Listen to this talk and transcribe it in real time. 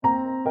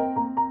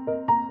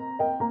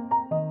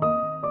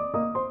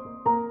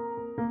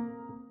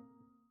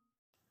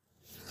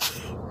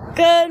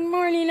Good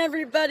morning,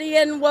 everybody,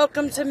 and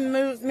welcome to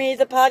Move Me,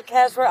 the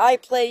podcast where I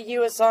play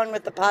you a song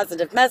with a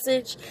positive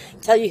message,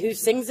 tell you who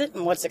sings it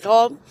and what's it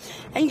called,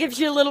 and gives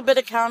you a little bit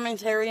of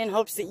commentary in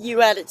hopes that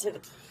you add it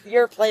to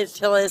your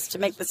playlist to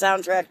make the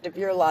soundtrack of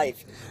your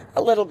life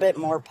a little bit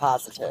more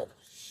positive.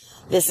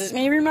 This is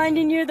me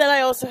reminding you that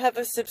I also have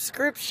a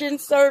subscription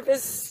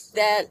service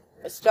that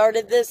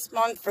started this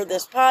month for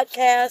this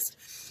podcast,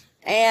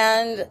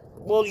 and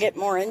we'll get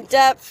more in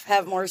depth,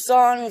 have more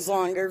songs,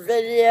 longer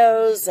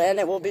videos, and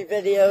it will be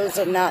videos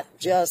and not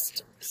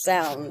just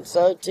sound.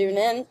 So tune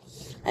in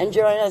and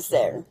join us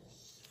there.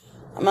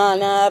 I'm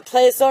gonna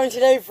play a song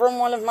today from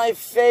one of my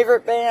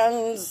favorite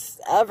bands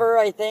ever,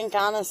 I think,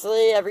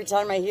 honestly. Every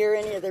time I hear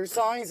any of their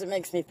songs, it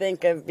makes me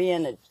think of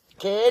being a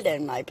kid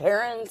and my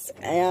parents,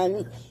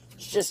 and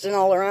it's just an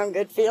all-around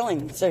good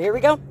feeling. So here we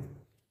go.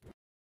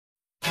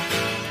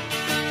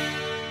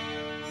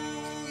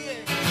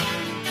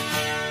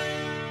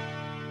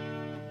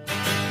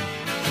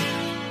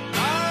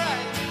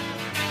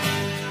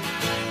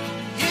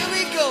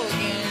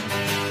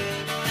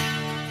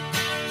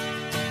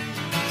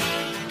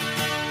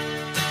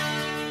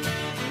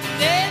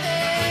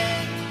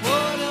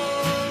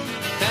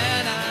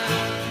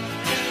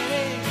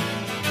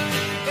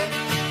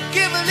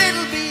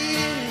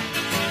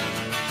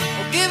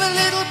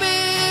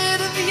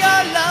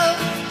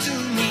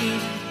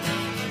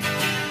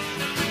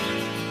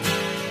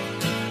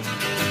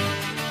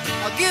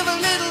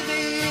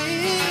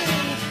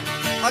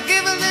 I'll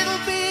give a little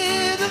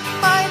bit of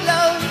my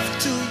love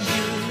to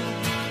you.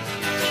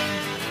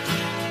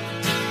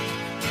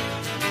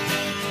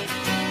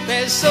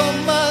 There's so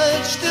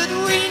much that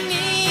we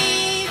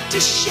need to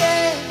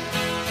share,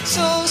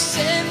 so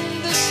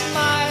send a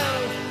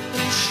smile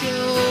and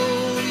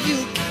show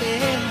you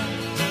care.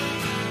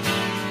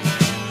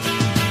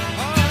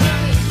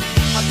 Alright,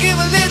 I'll give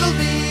a little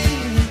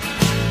bit,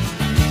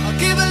 I'll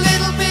give a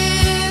little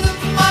bit of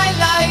my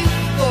life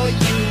for you.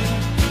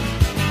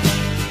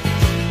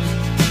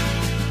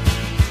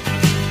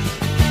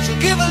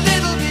 Give a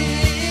little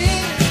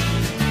bit,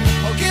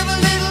 or give a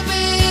little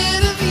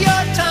bit of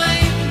your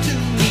time to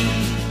me.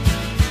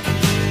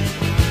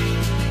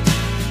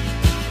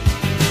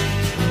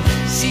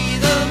 See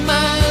the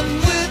man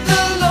with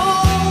the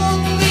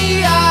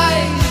lonely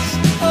eyes,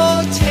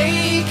 oh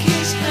take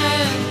his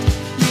hand,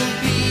 you'll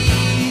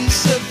be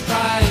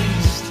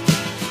surprised.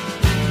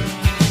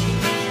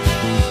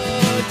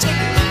 Oh, take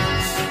it.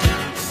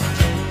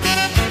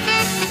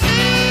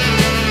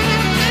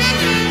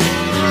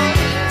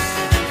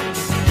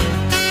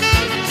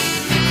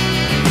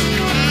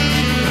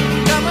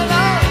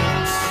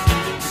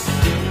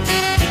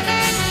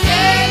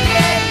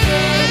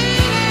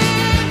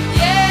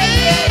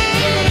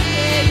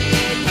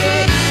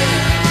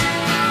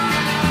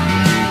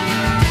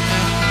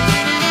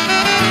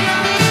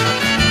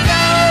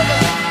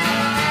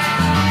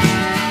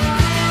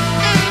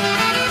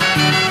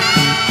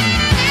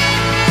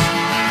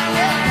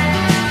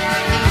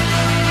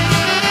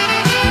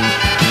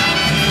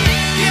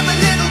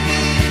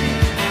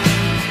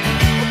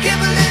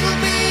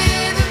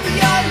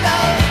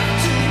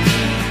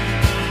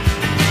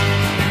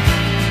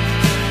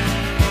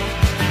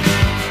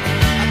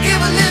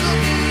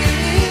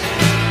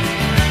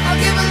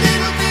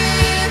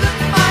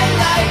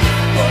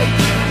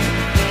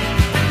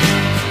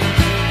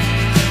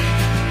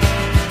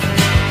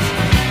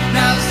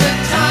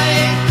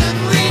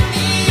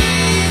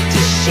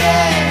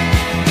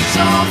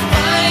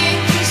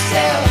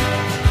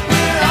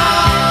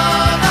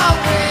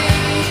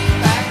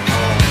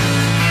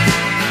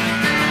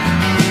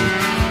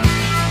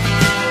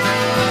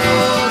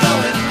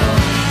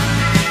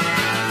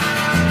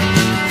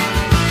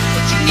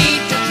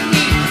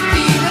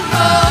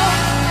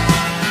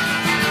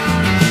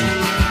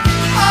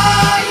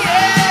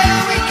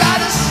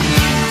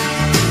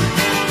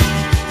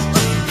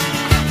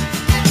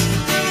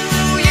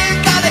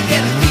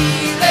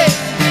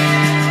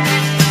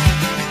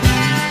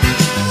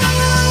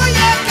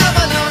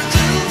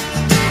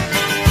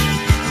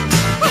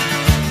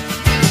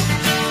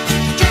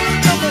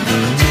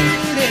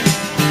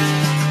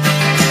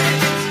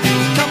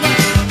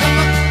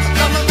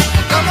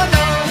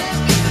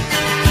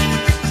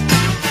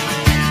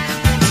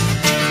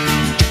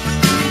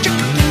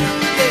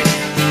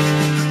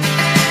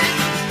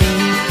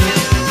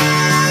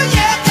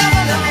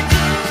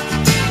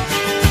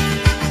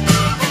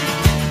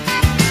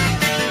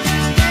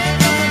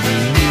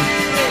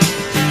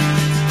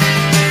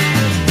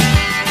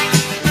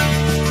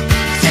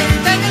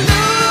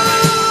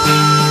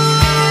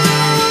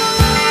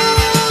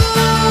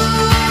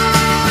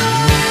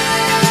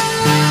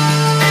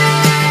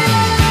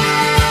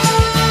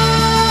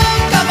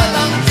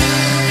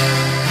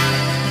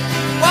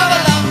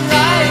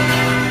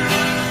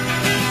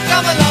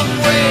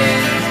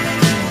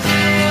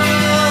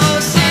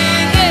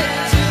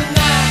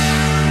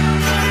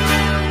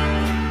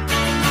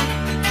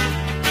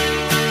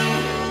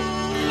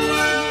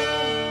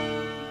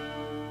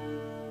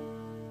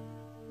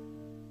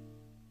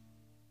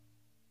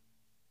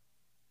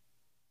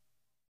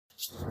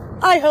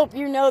 I hope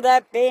you know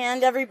that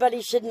band.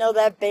 Everybody should know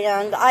that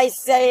band. I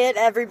say it,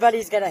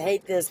 everybody's gonna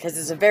hate this because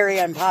it's a very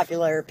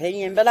unpopular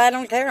opinion, but I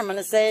don't care. I'm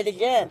gonna say it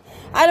again.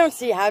 I don't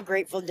see how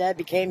Grateful Dead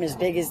became as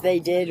big as they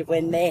did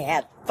when they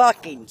had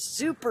fucking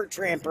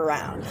Supertramp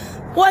around.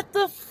 What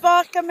the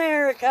fuck,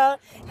 America?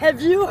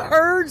 Have you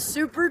heard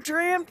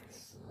Supertramp?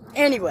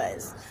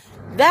 Anyways,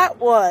 that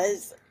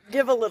was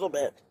Give a Little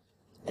Bit.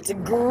 It's a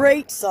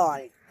great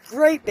song.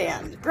 Great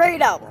band. Great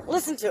album.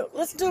 Listen to it.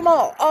 Listen to them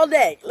all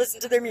day. Listen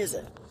to their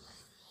music.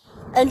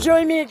 And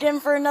join me again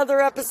for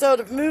another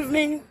episode of Move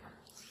Me.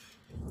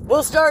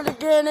 We'll start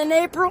again in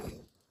April.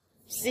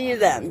 See you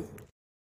then.